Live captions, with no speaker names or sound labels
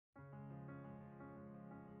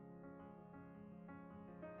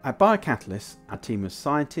At Biocatalysts, our team of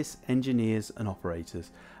scientists, engineers and operators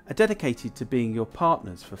are dedicated to being your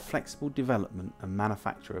partners for flexible development and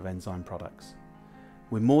manufacture of enzyme products.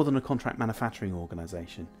 We're more than a contract manufacturing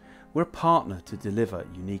organisation, we're a partner to deliver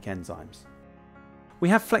unique enzymes. We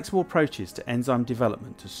have flexible approaches to enzyme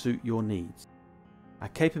development to suit your needs. Our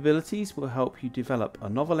capabilities will help you develop a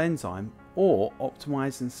novel enzyme or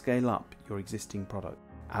optimise and scale up your existing product.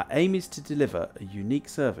 Our aim is to deliver a unique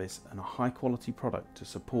service and a high quality product to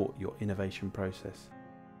support your innovation process.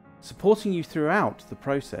 Supporting you throughout the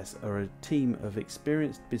process are a team of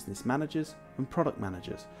experienced business managers and product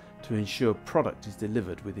managers to ensure product is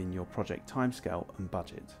delivered within your project timescale and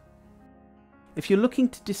budget. If you're looking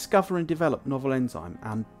to discover and develop novel enzyme,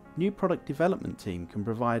 our new product development team can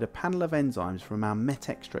provide a panel of enzymes from our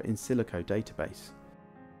MetExtra in silico database.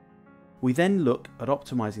 We then look at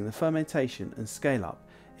optimizing the fermentation and scale up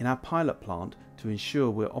in our pilot plant to ensure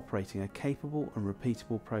we're operating a capable and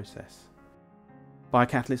repeatable process.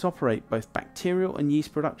 Biocatalysts operate both bacterial and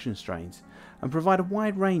yeast production strains and provide a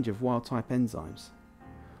wide range of wild-type enzymes.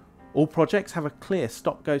 All projects have a clear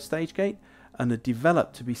stop-go stage gate and are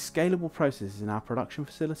developed to be scalable processes in our production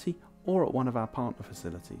facility or at one of our partner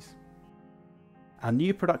facilities. Our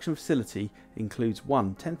new production facility includes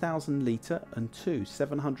one 10,000 litre and two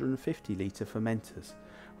 750 litre fermenters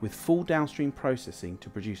with full downstream processing to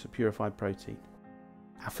produce a purified protein.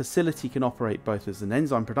 Our facility can operate both as an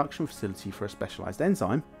enzyme production facility for a specialised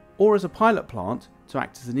enzyme or as a pilot plant to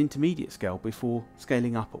act as an intermediate scale before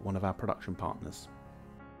scaling up at one of our production partners.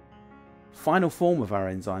 Final form of our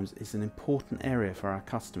enzymes is an important area for our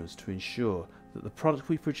customers to ensure that the product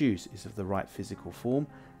we produce is of the right physical form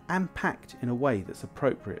and packed in a way that's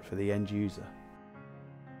appropriate for the end user.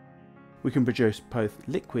 We can produce both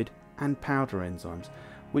liquid and powder enzymes,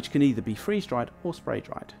 which can either be freeze-dried or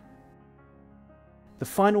spray-dried. The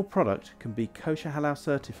final product can be kosher halal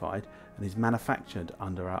certified and is manufactured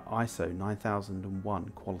under our ISO 9001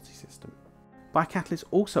 quality system. Biocatalysts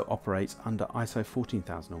also operates under ISO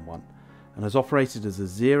 14001 and has operated as a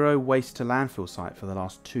zero waste to landfill site for the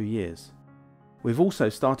last 2 years. We've also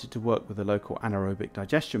started to work with a local anaerobic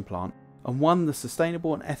digestion plant and won the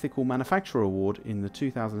Sustainable and Ethical Manufacturer Award in the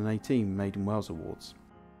 2018 Made in Wales Awards.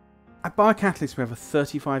 At Biocatalysts we have a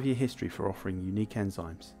 35-year history for offering unique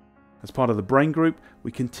enzymes. As part of the Brain Group,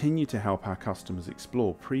 we continue to help our customers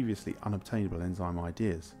explore previously unobtainable enzyme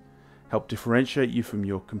ideas, help differentiate you from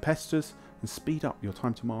your competitors and speed up your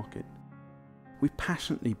time to market. We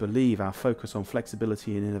passionately believe our focus on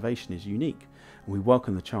flexibility and innovation is unique, and we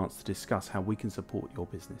welcome the chance to discuss how we can support your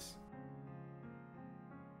business.